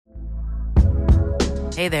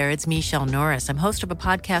Hey there, it's Michelle Norris. I'm host of a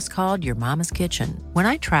podcast called Your Mama's Kitchen. When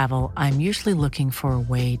I travel, I'm usually looking for a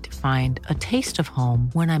way to find a taste of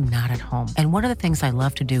home when I'm not at home. And one of the things I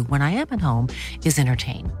love to do when I am at home is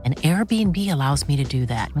entertain. And Airbnb allows me to do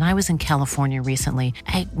that. When I was in California recently,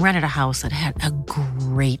 I rented a house that had a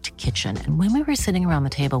great kitchen. And when we were sitting around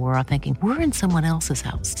the table, we were all thinking, we're in someone else's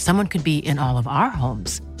house. Someone could be in all of our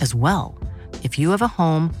homes as well. If you have a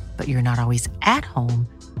home, but you're not always at home,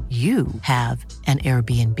 you have an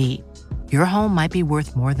Airbnb. Your home might be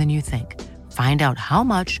worth more than you think. Find out how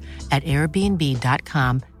much at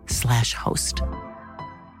airbnb.com/host.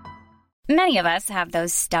 Many of us have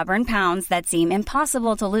those stubborn pounds that seem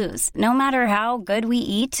impossible to lose, no matter how good we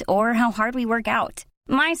eat or how hard we work out.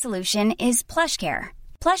 My solution is PlushCare.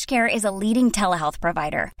 PlushCare is a leading telehealth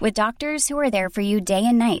provider with doctors who are there for you day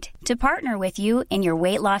and night to partner with you in your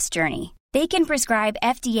weight loss journey. They can prescribe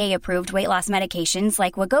FDA-approved weight loss medications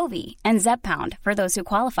like Wegovy and Zepbound for those who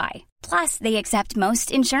qualify. Plus, they accept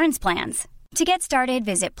most insurance plans. To get started,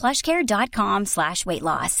 visit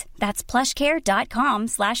plushcare.com/weightloss. That's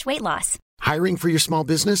plushcare.com/weightloss. Hiring for your small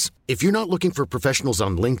business? If you're not looking for professionals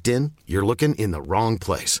on LinkedIn, you're looking in the wrong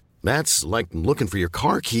place. That's like looking for your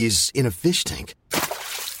car keys in a fish tank.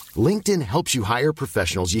 LinkedIn helps you hire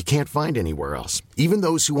professionals you can't find anywhere else, even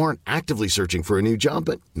those who aren't actively searching for a new job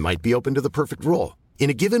but might be open to the perfect role. In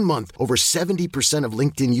a given month, over 70% of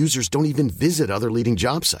LinkedIn users don't even visit other leading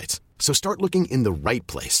job sites. So start looking in the right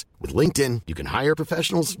place. With LinkedIn, you can hire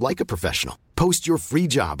professionals like a professional. Post your free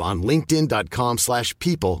job on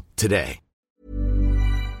linkedin.com/people today.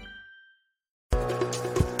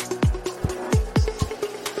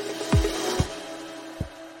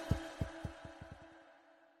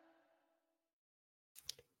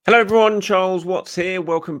 Hello everyone, Charles Watts here.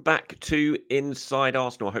 Welcome back to Inside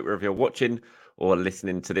Arsenal. I hope wherever you're watching or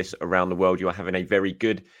listening to this around the world, you are having a very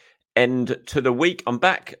good end to the week. I'm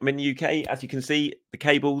back. I'm in the UK. As you can see, the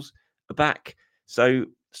cables are back. So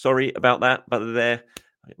sorry about that, but they're there.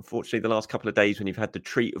 Unfortunately, the last couple of days when you've had the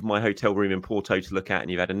treat of my hotel room in Porto to look at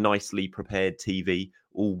and you've had a nicely prepared TV,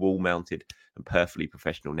 all wall mounted and perfectly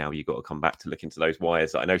professional, now you've got to come back to look into those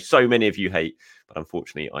wires that I know so many of you hate, but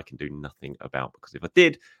unfortunately I can do nothing about, because if I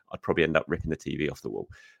did, I'd probably end up ripping the TV off the wall.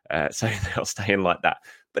 So they'll stay in like that.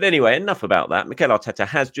 But anyway, enough about that. Mikel Arteta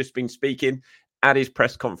has just been speaking at his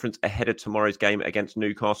press conference ahead of tomorrow's game against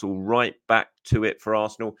Newcastle. Right back to it for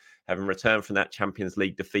Arsenal, having returned from that Champions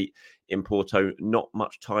League defeat in Porto. Not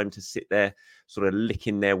much time to sit there sort of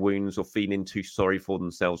licking their wounds or feeling too sorry for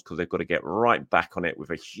themselves, because they've got to get right back on it with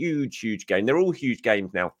a huge game. They're all huge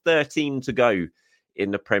games now. 13 to go in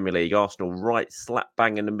the Premier League. Arsenal right slap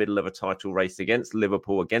bang in the middle of a title race against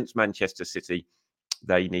Liverpool, against Manchester City.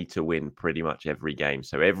 They need to win pretty much every game.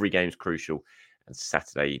 So every game's crucial. And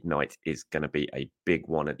Saturday night is going to be a big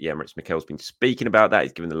one at the Emirates. Mikel's been speaking about that.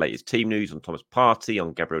 He's given the latest team news on Thomas Partey,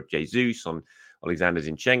 on Gabriel Jesus, on Alexander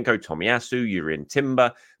Zinchenko, Tomiyasu, Yurian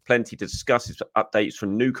Timber. Plenty to discuss. His updates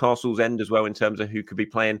from Newcastle's end as well in terms of who could be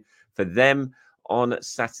playing for them on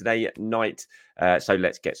Saturday night. So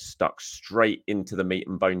let's get stuck straight into the meat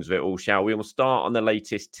and bones of it all, shall we? We'll start on the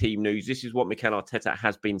latest team news. This is what Mikel Arteta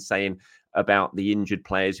has been saying about the injured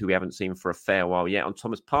players who we haven't seen for a fair while yet. On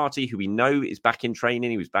Thomas Partey, who we know is back in training.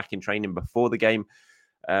 He was back in training before the game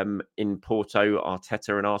in Porto.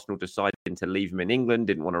 Arteta and Arsenal decided to leave him in England,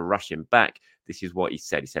 didn't want to rush him back. This is what he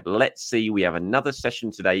said. He said, let's see, we have another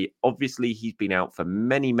session today. Obviously, he's been out for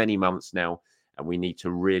many months now, and we need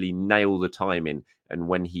to really nail the timing and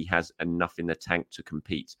when he has enough in the tank to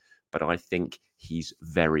compete. But I think he's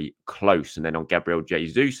very close. And then on Gabriel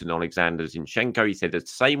Jesus and Alexander Zinchenko, he said the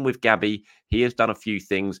same with Gabby. He has done a few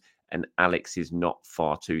things, and Alex is not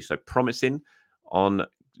far too. So promising on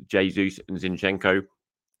Jesus and Zinchenko.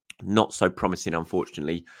 Not so promising,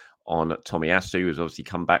 unfortunately, on Tomiyasu, who's obviously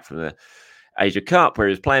come back from the Asia Cup, where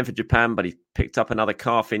he was playing for Japan, but he picked up another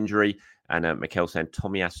calf injury. And Mikel saying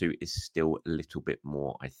Tomiyasu is still a little bit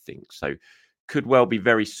more, I think. So could well be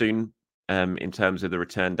very soon in terms of the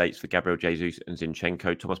return dates for Gabriel Jesus and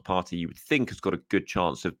Zinchenko. Thomas Partey, you would think, has got a good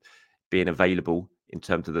chance of being available in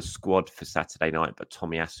terms of the squad for Saturday night, but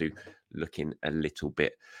Tomiyasu looking a little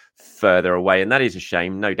bit further away. And that is a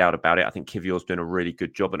shame, no doubt about it. I think Kivior's doing a really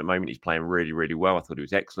good job at the moment. He's playing really well. I thought he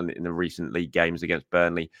was excellent in the recent league games against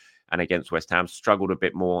Burnley and against West Ham. Struggled a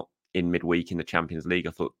bit more in midweek in the Champions League.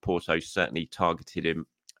 I thought Porto certainly targeted him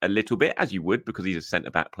a little bit, as you would, because he's a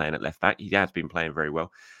centre-back playing at left-back. He has been playing very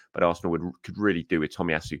well, but Arsenal could really do with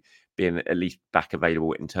Tomiyasu being at least back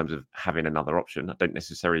available in terms of having another option. I don't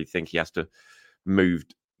necessarily think he has to move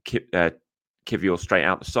Kivior straight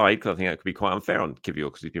out the side, because I think that could be quite unfair on Kivior,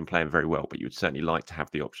 because he's been playing very well, but you would certainly like to have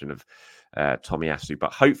the option of Tomiyasu.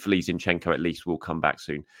 But hopefully Zinchenko at least will come back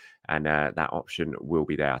soon, and that option will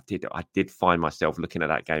be there. I did find myself looking at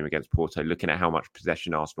that game against Porto, looking at how much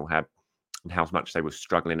possession Arsenal had and how much they were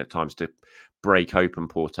struggling at times to break open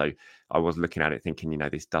Porto. I was looking at it thinking,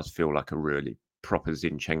 this does feel like a really proper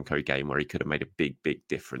Zinchenko game where he could have made a big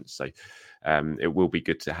difference. So it will be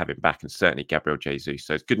good to have him back, and certainly Gabriel Jesus.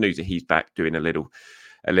 So it's good news that he's back doing a little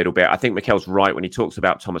bit. I think Mikel's right when he talks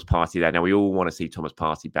about Thomas Partey there. Now, we all want to see Thomas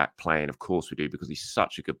Partey back playing. Of course we do, because he's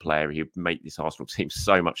such a good player. He'd make this Arsenal team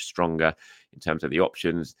so much stronger in terms of the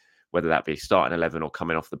options, whether that be starting 11 or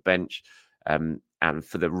coming off the bench. And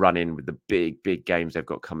for the run-in with the big games they've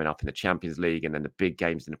got coming up in the Champions League, and then the big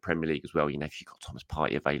games in the Premier League as well. If you've got Thomas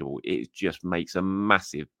Partey available, it just makes a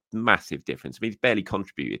massive difference. I mean, he's barely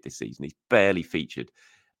contributed this season. He's barely featured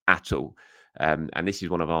at all. And this is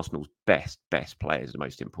one of Arsenal's best players, the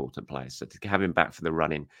most important players. So to have him back for the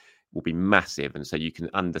run-in will be massive. And so you can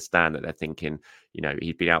understand that they're thinking,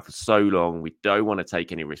 he's been out for so long. We don't want to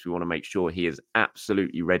take any risks. We want to make sure he is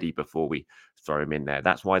absolutely ready before we throw him in there.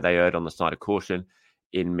 That's why they erred on the side of caution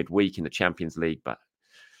in midweek in the Champions League. But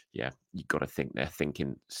yeah, you've got to think they're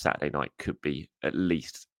thinking Saturday night could be at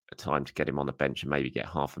least a time to get him on the bench and maybe get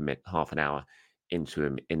half an hour into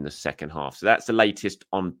him in the second half. So that's the latest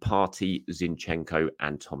on Partey, Zinchenko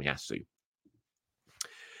and Tomiyasu.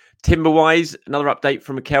 Timber-wise, another update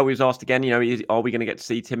from Mikel. He was asked again, are we going to get to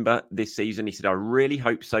see Timber this season? He said, I really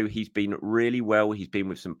hope so. He's been really well. He's been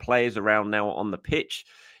with some players around now on the pitch.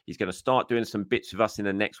 He's going to start doing some bits with us in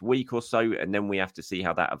the next week or so, and then we have to see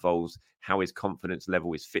how that evolves, how his confidence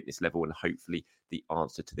level, his fitness level, and hopefully the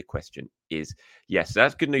answer to the question is yes. So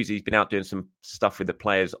that's good news. He's been out doing some stuff with the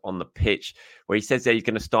players on the pitch, where he says that he's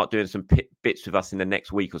going to start doing some bits with us in the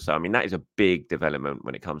next week or so. I mean, that is a big development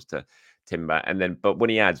when it comes to Timber. But when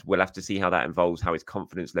he adds, we'll have to see how that involves, how his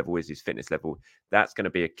confidence level is, his fitness level. That's going to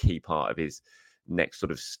be a key part of his next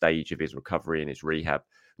sort of stage of his recovery and his rehab.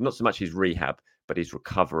 Not so much his rehab, but his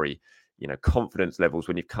recovery. Confidence levels,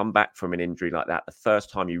 when you've come back from an injury like that, the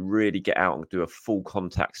first time you really get out and do a full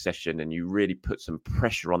contact session and you really put some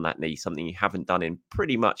pressure on that knee, something you haven't done in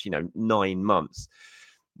pretty much, 9 months.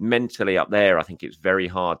 Mentally up there, I think it's very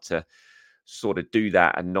hard to sort of do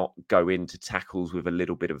that and not go into tackles with a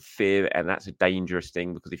little bit of fear. And that's a dangerous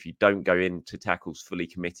thing, because if you don't go into tackles fully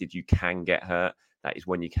committed, you can get hurt. That is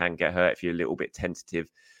when you can get hurt, if you're a little bit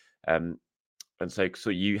tentative. And so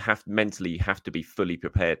you have to be fully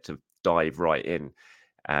prepared to dive right in.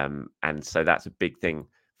 And so that's a big thing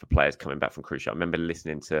for players coming back from crucial. I remember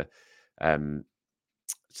listening to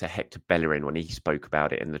Hector Bellerin when he spoke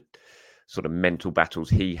about it, and the sort of mental battles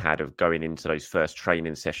he had of going into those first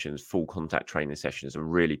training sessions, full contact training sessions,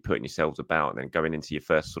 and really putting yourselves about, and then going into your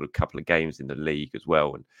first sort of couple of games in the league as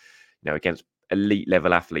well. And, against elite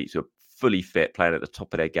level athletes who are fully fit, playing at the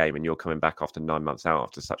top of their game, and you're coming back after 9 months out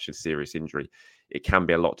after such a serious injury, it can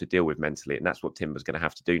be a lot to deal with mentally. And that's what Timber's going to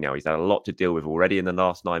have to do now. He's had a lot to deal with already in the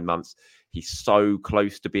last 9 months. He's so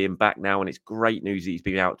close to being back now, and it's great news he's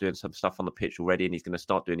been out doing some stuff on the pitch already, and he's going to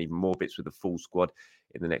start doing even more bits with the full squad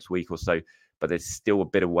in the next week or so. But there's still a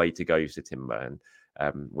bit of way to go for Timber,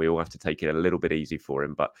 and we all have to take it a little bit easy for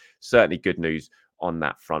him. But certainly good news on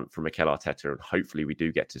that front from Mikel Arteta, and hopefully we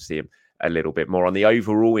do get to see him a little bit more. On the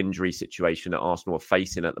overall injury situation that Arsenal are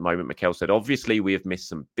facing at the moment, Mikel said, obviously we have missed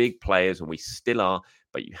some big players, and we still are,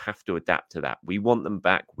 but you have to adapt to that. We want them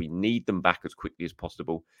back. We need them back as quickly as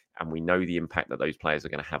possible. And we know the impact that those players are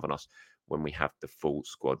going to have on us when we have the full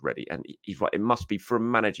squad ready. And he's right. It must be, for a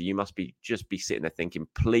manager, you must just be sitting there thinking,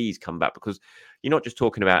 please come back, because you're not just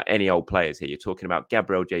talking about any old players here. You're talking about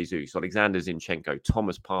Gabriel Jesus, Alexander Zinchenko,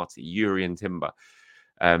 Thomas Partey, Jurrien Timber,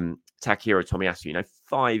 Takehiro Tomiyasu,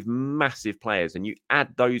 5 massive players. And you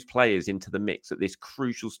add those players into the mix at this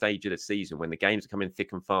crucial stage of the season when the games are coming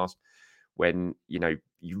thick and fast, when,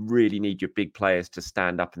 you really need your big players to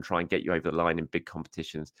stand up and try and get you over the line in big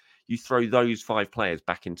competitions. You throw those 5 players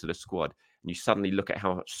back into the squad, and you suddenly look at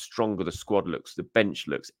how much stronger the squad looks, the bench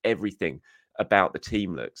looks, everything about the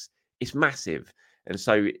team looks. It's massive. And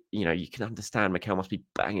so, you can understand Mikel must be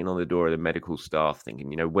banging on the door of the medical staff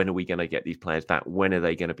thinking, when are we going to get these players back? When are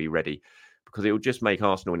they going to be ready? Because it will just make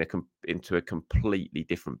Arsenal into a completely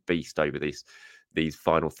different beast over these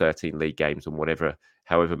final 13 league games and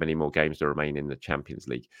however many more games there remain in the Champions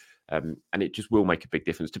League. And it just will make a big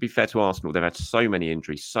difference. To be fair to Arsenal, they've had so many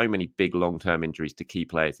injuries, so many big long-term injuries to key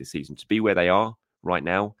players this season. To be where they are right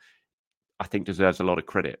now, I think deserves a lot of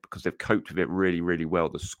credit, because they've coped with it really, really well.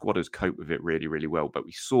 The squad has coped with it really, really well. But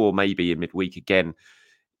we saw maybe in midweek again,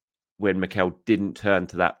 when Mikel didn't turn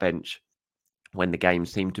to that bench when the game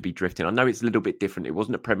seemed to be drifting. I know it's a little bit different. It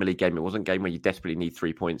wasn't a Premier League game. It wasn't a game where you desperately need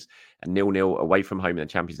 3 points. A 0-0 away from home in the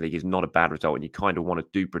Champions League is not a bad result, and you kind of want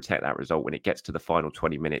to protect that result when it gets to the final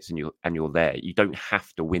 20 minutes and you're there. You don't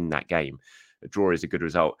have to win that game. A draw is a good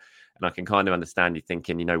result. And I can kind of understand you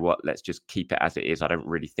thinking, you know what, let's just keep it as it is. I don't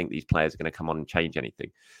really think these players are going to come on and change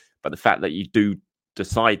anything. But the fact that you do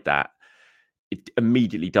decide that, it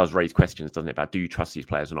immediately does raise questions, doesn't it, about do you trust these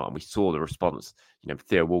players or not? And we saw the response.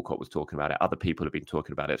 Theo Walcott was talking about it. Other people have been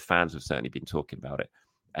talking about it. Fans have certainly been talking about it.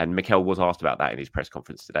 And Mikel was asked about that in his press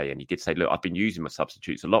conference today. And he did say, look, I've been using my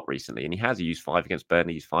substitutes a lot recently. And he has. He used 5 against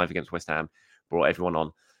Burnley, used 5 against West Ham, brought everyone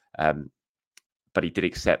on. But he did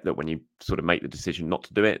accept that when you sort of make the decision not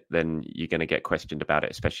to do it, then you're going to get questioned about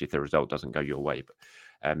it, especially if the result doesn't go your way. But,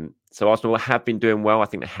 so Arsenal have been doing well. I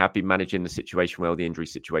think they have been managing the situation well, the injury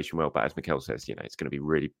situation well. But as Mikel says, it's going to be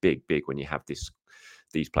really big when you have these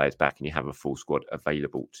players back and you have a full squad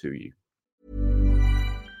available to you.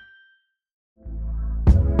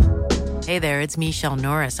 Hey there, it's Michelle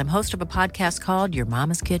Norris. I'm host of a podcast called Your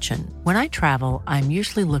Mama's Kitchen. When I travel, I'm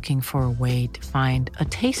usually looking for a way to find a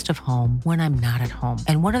taste of home when I'm not at home.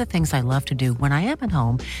 And one of the things I love to do when I am at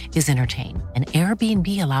home is entertain. And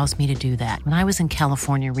Airbnb allows me to do that. When I was in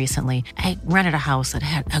California recently, I rented a house that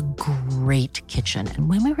had a great kitchen. And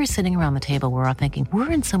when we were sitting around the table, we were all thinking,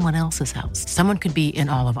 we're in someone else's house. Someone could be in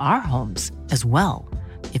all of our homes as well.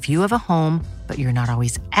 If you have a home, but you're not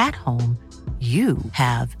always at home, you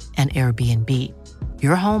have an Airbnb.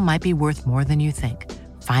 Your home might be worth more than you think.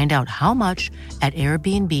 Find out how much at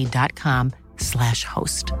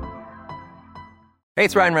airbnb.com/host. Hey,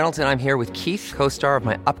 it's Ryan Reynolds, and I'm here with Keith, co-star of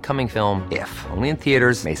my upcoming film, If, only in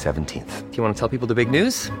theaters May 17th. Do you want to tell people the big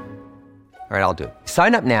news? All right, I'll do it.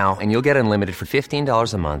 Sign up now and you'll get unlimited for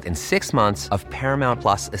 $15 a month and 6 months of Paramount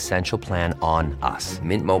Plus Essential Plan on us.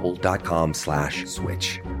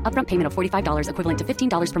 MintMobile.com/switch. Upfront payment of $45 equivalent to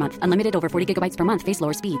 $15 per month. Unlimited over 40 gigabytes per month. Face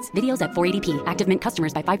lower speeds. Videos at 480p. Active Mint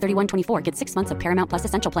customers by 531.24 get 6 months of Paramount Plus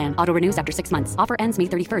Essential Plan. Auto renews after 6 months. Offer ends May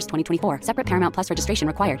 31st, 2024. Separate Paramount Plus registration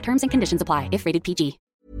required. Terms and conditions apply if rated PG.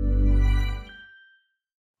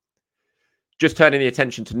 Just turning the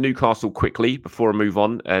attention to Newcastle quickly before I move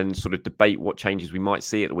on and sort of debate what changes we might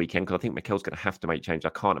see at the weekend, because I think Mikel's going to have to make change. I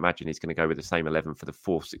can't imagine he's going to go with the same 11 for the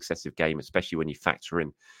 4th successive game, especially when you factor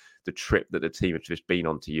in the trip that the team have just been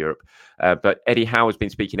on to Europe. But Eddie Howe has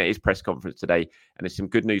been speaking at his press conference today, and there's some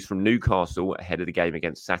good news from Newcastle ahead of the game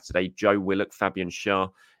against Saturday. Joe Willock, Fabian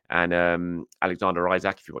Schär, and Alexander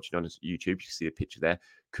Isak, if you're watching on YouTube, you can see the picture there,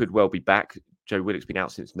 could well be back. Joe Willock's been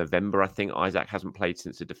out since November, I think. Isak hasn't played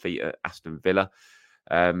since the defeat at Aston Villa.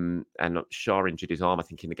 And Schär injured his arm, I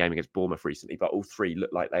think, in the game against Bournemouth recently. But all three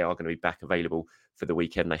look like they are going to be back available for the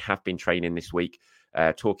weekend. They have been training this week,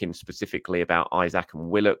 talking specifically about Isak and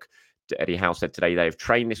Willock. Eddie Howe said today they have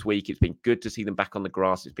trained this week. It's been good to see them back on the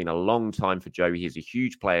grass. It's been a long time for Joe. He is a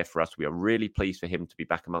huge player for us. We are really pleased for him to be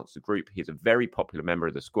back amongst the group. He's a very popular member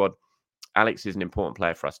of the squad. Alex is an important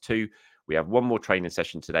player for us too. We have one more training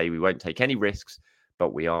session today. We won't take any risks,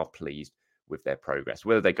 but we are pleased with their progress.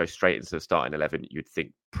 Whether they go straight into the starting 11, you'd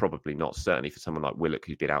think probably not, certainly for someone like Willock,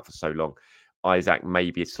 who's been out for so long. Isak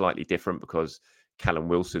may be slightly different because Callum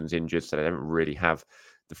Wilson's injured, so they don't really have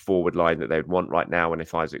the forward line that they would want right now. And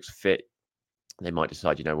if Isak's fit, they might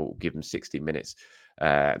decide, you know what, we'll give him 60 minutes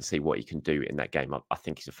and see what he can do in that game. I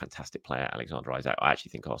think he's a fantastic player, Alexander Isak. I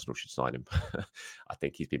actually think Arsenal should sign him. I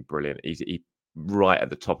think he's been brilliant. He's right at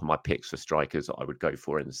the top of my picks for strikers I would go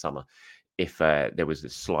for in the summer. If there was a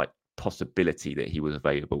slight possibility that he was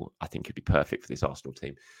available, I think he'd be perfect for this Arsenal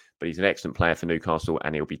team. But he's an excellent player for Newcastle,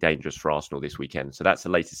 and he'll be dangerous for Arsenal this weekend. So that's the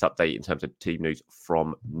latest update in terms of team news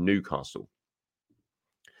from Newcastle.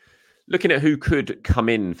 Looking at who could come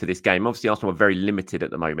in for this game, obviously Arsenal are very limited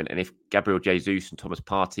at the moment. And if Gabriel Jesus and Thomas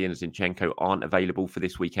Partey and Zinchenko aren't available for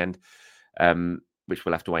this weekend, which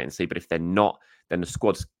we'll have to wait and see, but if they're not, then the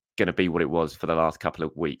squad's going to be what it was for the last couple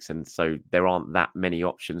of weeks. And so there aren't that many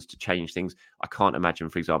options to change things. I can't imagine,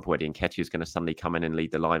 for example, Eddie Nketiah is going to suddenly come in and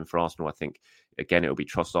lead the line for Arsenal. I think, again, it'll be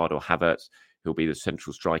Trossard or Havertz who'll be the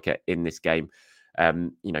central striker in this game.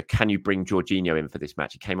 Can you bring Jorginho in for this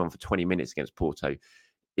match? He came on for 20 minutes against Porto.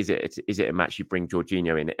 Is it a match you bring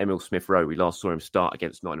Jorginho in? Emil Smith-Rowe, we last saw him start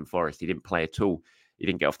against Nottingham Forest. He didn't play at all. He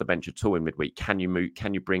didn't get off the bench at all in midweek. Can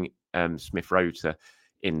you bring Smith-Rowe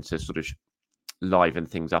in to sort of liven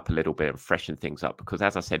things up a little bit and freshen things up? Because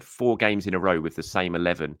as I said, 4 games in a row with the same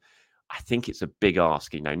 11, I think it's a big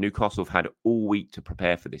ask. Newcastle have had all week to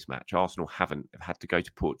prepare for this match. Arsenal haven't. They've had to go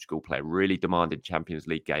to Portugal, play a really demanding Champions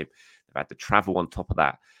League game. They've had to travel on top of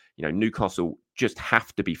that. Newcastle just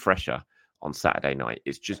have to be fresher on Saturday night.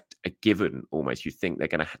 It's just a given almost. You think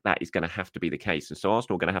that is going to have to be the case. And so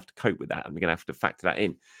Arsenal are going to have to cope with that, and we're going to have to factor that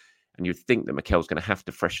in. And you'd think that Mikel's going to have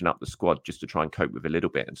to freshen up the squad just to try and cope with a little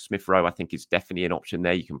bit. And Smith Rowe, I think, is definitely an option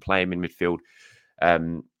there. You can play him in midfield.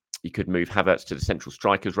 You could move Havertz to the central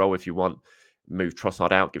striker's role if you want. Move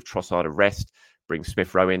Trossard out, give Trossard a rest. Bring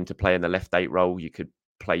Smith Rowe in to play in the left 8 role. You could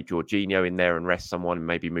play Jorginho in there and rest someone, and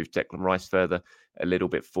maybe move Declan Rice further a little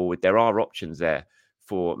bit forward. There are options there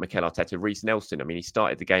for Mikel Arteta. Reece Nelson, I mean, he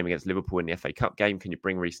started the game against Liverpool in the FA Cup game. Can you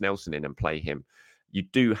bring Reece Nelson in and play him? You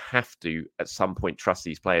do have to, at some point, trust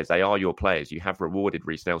these players. They are your players. You have rewarded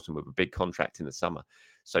Reece Nelson with a big contract in the summer.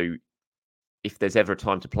 So if there's ever a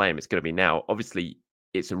time to play him, it's going to be now. Obviously,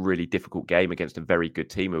 it's a really difficult game against a very good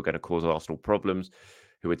team who are going to cause Arsenal problems,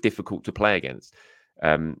 who are difficult to play against.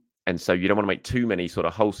 And so you don't want to make too many sort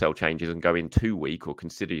of wholesale changes and go in too weak or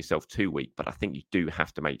consider yourself too weak. But I think you do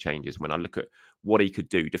have to make changes. When I look at what he could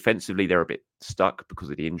do defensively, they're a bit stuck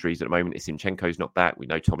because of the injuries at the moment. Isinchenko's not back. We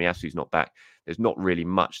know Tomiyasu's not back. There's not really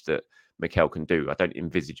much that Mikel can do. I don't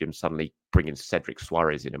envisage him suddenly bringing Cedric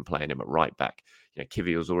Suarez in and playing him at right back. You know,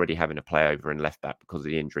 Kivior's already having a play over in left back because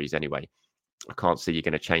of the injuries anyway. I can't see you're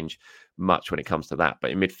going to change much when it comes to that.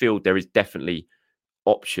 But in midfield, there is definitely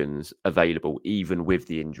options available, even with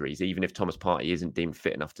the injuries. Even if Thomas Partey isn't deemed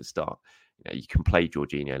fit enough to start, you know, you can play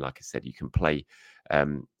Jorginho, like I said. You can play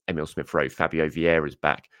Emile Smith-Rowe. Fabio Vieira's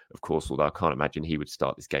back, of course, although I can't imagine he would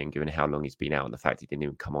start this game given how long he's been out and the fact he didn't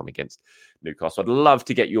even come on against Newcastle. I'd love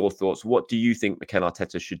to get your thoughts. What do you think Mikel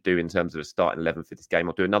Arteta should do in terms of a starting 11 for this game?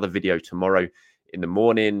 I'll do another video tomorrow in the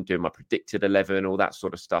morning, doing my predicted 11, all that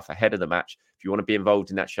sort of stuff ahead of the match. If you want to be involved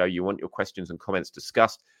in that show, you want your questions and comments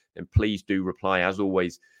discussed, then please do reply, as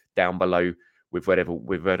always, down below with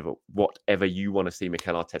whatever you want to see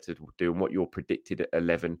Mikel Arteta do and what your predicted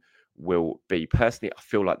 11 will be. Personally, I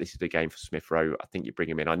feel like this is a game for Smith Rowe. I think you bring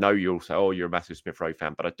him in. I know you'll say, oh, you're a massive Smith Rowe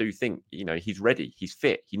fan, but I do think, you know, he's ready. He's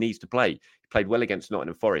fit. He needs to play. He played well against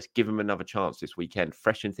Nottingham Forest. Give him another chance this weekend.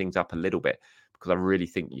 Freshen things up a little bit, because I really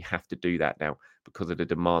think you have to do that now because of the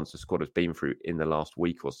demands the squad has been through in the last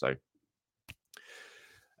week or so.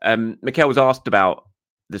 Mikel was asked about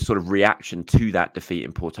the sort of reaction to that defeat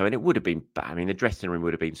in Porto, and it would have been bad. I mean, the dressing room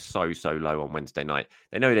would have been so low on Wednesday night.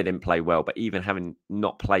 They know they didn't play well, but even having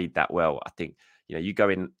not played that well, I think, you know, you go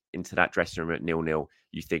into that dressing room at 0-0,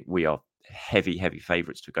 you think we are heavy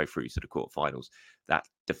favourites to go through to the quarterfinals. That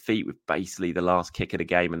defeat with basically the last kick of the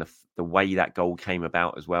game and the way that goal came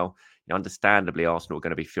about as well. You know, understandably, Arsenal are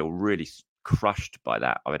going to feel really crushed by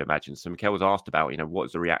that, I would imagine. So Mikel was asked about, you know, what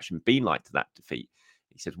has the reaction been like to that defeat?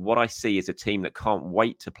 He says, what I see is a team that can't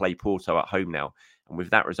wait to play Porto at home now. And with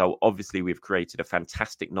that result, obviously, we've created a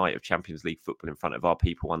fantastic night of Champions League football in front of our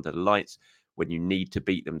people under the lights when you need to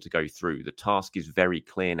beat them to go through. The task is very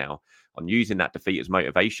clear now on using that defeat as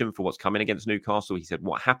motivation for what's coming against Newcastle. He said,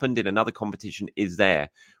 what happened in another competition is there.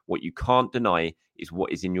 What you can't deny is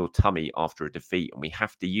what is in your tummy after a defeat. And we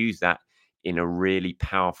have to use that in a really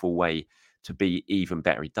powerful way to be even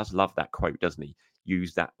better. He does love that quote, doesn't he?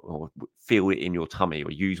 Use that, or feel it in your tummy,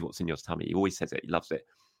 or use what's in your tummy. He always says it. He loves it.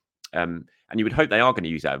 And you would hope they are going to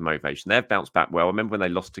use that as motivation. They've bounced back well. I remember when they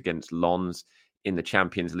lost against Lens in the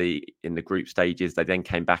Champions League in the group stages. They then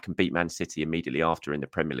came back and beat Man City immediately after in the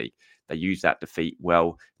Premier League. They used that defeat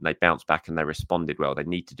well, and they bounced back and they responded well. They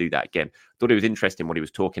need to do that again. I thought it was interesting what he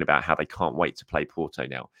was talking about, how they can't wait to play Porto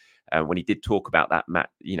now. When he did talk about that,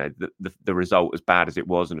 Matt, you know, the result, as bad as it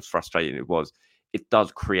was and as frustrating it was, it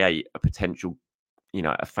does create a potential, you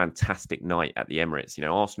know, a fantastic night at the Emirates. You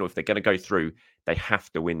know, Arsenal, if they're going to go through, they have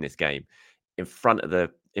to win this game in front of the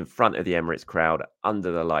Emirates crowd, under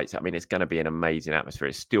the lights. I mean, it's going to be an amazing atmosphere.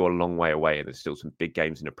 It's still a long way away, and there's still some big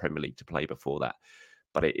games in the Premier League to play before that.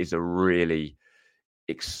 But it is a really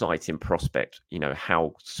exciting prospect. You know,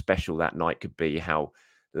 how special that night could be, how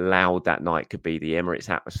loud that night could be, the Emirates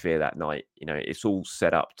atmosphere that night. You know, it's all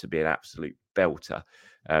set up to be an absolute belter.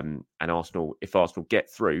 And Arsenal, if Arsenal get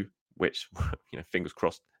through, which, you know, fingers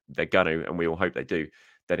crossed they're going to, and we all hope they do,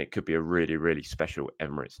 then it could be a really, really special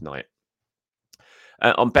Emirates night.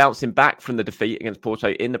 On bouncing back from the defeat against Porto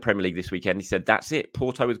in the Premier League this weekend, he said, that's it.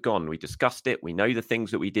 Porto is gone. We discussed it. We know the things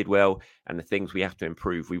that we did well and the things we have to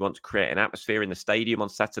improve. We want to create an atmosphere in the stadium on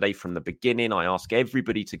Saturday from the beginning. I ask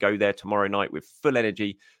everybody to go there tomorrow night with full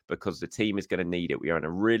energy because the team is going to need it. We are in a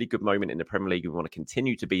really good moment in the Premier League. We want to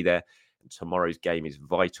continue to be there. And tomorrow's game is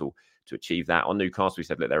vital to achieve that. On Newcastle, we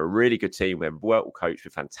said that they're a really good team. They're well coached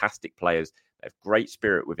with fantastic players. They have great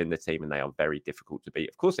spirit within the team, and they are very difficult to beat.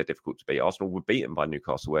 Of course, they're difficult to beat. Arsenal were beaten by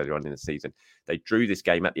Newcastle earlier on in the season. They drew this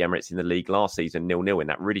game at the Emirates in the league last season, 0-0, in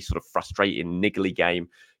that really sort of frustrating, niggly game.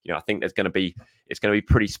 You know, I think it's going to be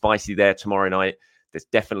pretty spicy there tomorrow night. There's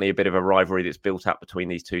definitely a bit of a rivalry that's built up between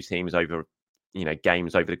these two teams over,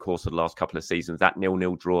 games over the course of the last couple of seasons. That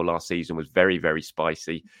 0-0 draw last season was very, very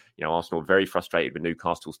spicy. Arsenal were very frustrated with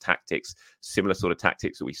Newcastle's tactics, similar sort of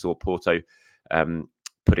tactics that we saw Porto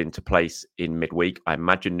put into place in midweek. I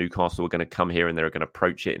imagine Newcastle are going to come here and they're going to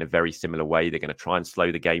approach it in a very similar way. They're going to try and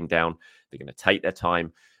slow the game down. They're going to take their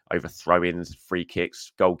time over throw-ins, free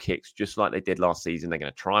kicks, goal kicks, just like they did last season. They're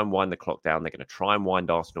going to try and wind the clock down. They're going to try and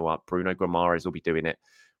wind Arsenal up. Bruno Guimaraes will be doing it.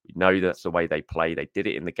 We know that's the way they play. They did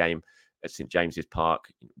it in the game at St. James's Park.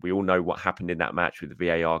 We all know what happened in that match with the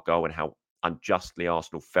VAR goal and how unjustly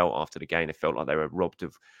Arsenal felt after the game. They felt like they were robbed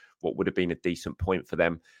of what would have been a decent point for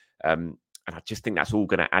them. And I just think that's all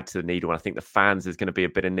going to add to the needle. And I think the fans, there's going to be a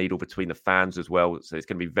bit of needle between the fans as well. So it's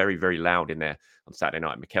going to be very, very loud in there on Saturday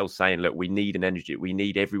night. Mikel's saying, look, we need an energy. We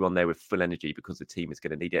need everyone there with full energy because the team is going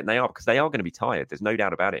to need it. And they are, because they are going to be tired. There's no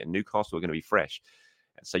doubt about it. And Newcastle are going to be fresh.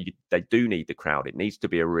 And so they do need the crowd. It needs to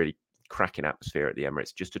be a really cracking atmosphere at the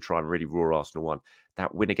Emirates just to try and really roar Arsenal on.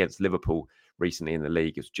 That win against Liverpool recently in the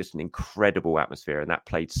league is just an incredible atmosphere. And that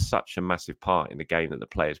played such a massive part in the game that the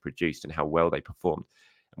players produced and how well they performed.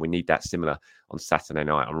 And we need that similar on Saturday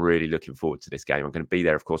night. I'm really looking forward to this game. I'm going to be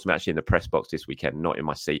there, of course. I'm actually in the press box this weekend, not in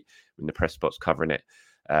my seat. I'm in the press box covering it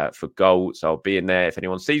for Goal. So I'll be in there. If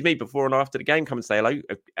anyone sees me before and after the game, come and say hello.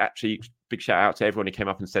 Actually, big shout out to everyone who came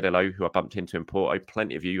up and said hello, who I bumped into in Porto.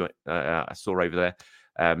 Plenty of you I saw over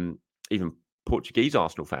there. Even Portuguese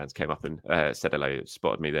Arsenal fans came up and said hello,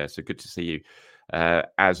 spotted me there. So good to see you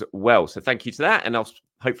as well. So thank you to that. And I'll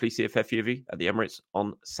hopefully see a fair few of you at the Emirates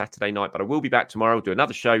on Saturday night. But I will be back tomorrow, do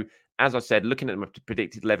another show. As I said, looking at my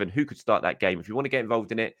predicted 11, who could start that game. If you want to get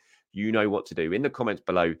involved in it, you know what to do. In the comments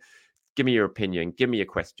below, give me your opinion, give me your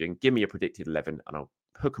question, give me your predicted 11, and I'll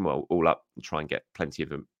hook them all up and try and get plenty of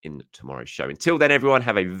them in tomorrow's show. Until then, everyone,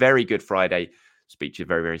 have a very good Friday. Speak to you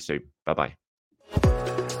very, very soon. Bye-bye.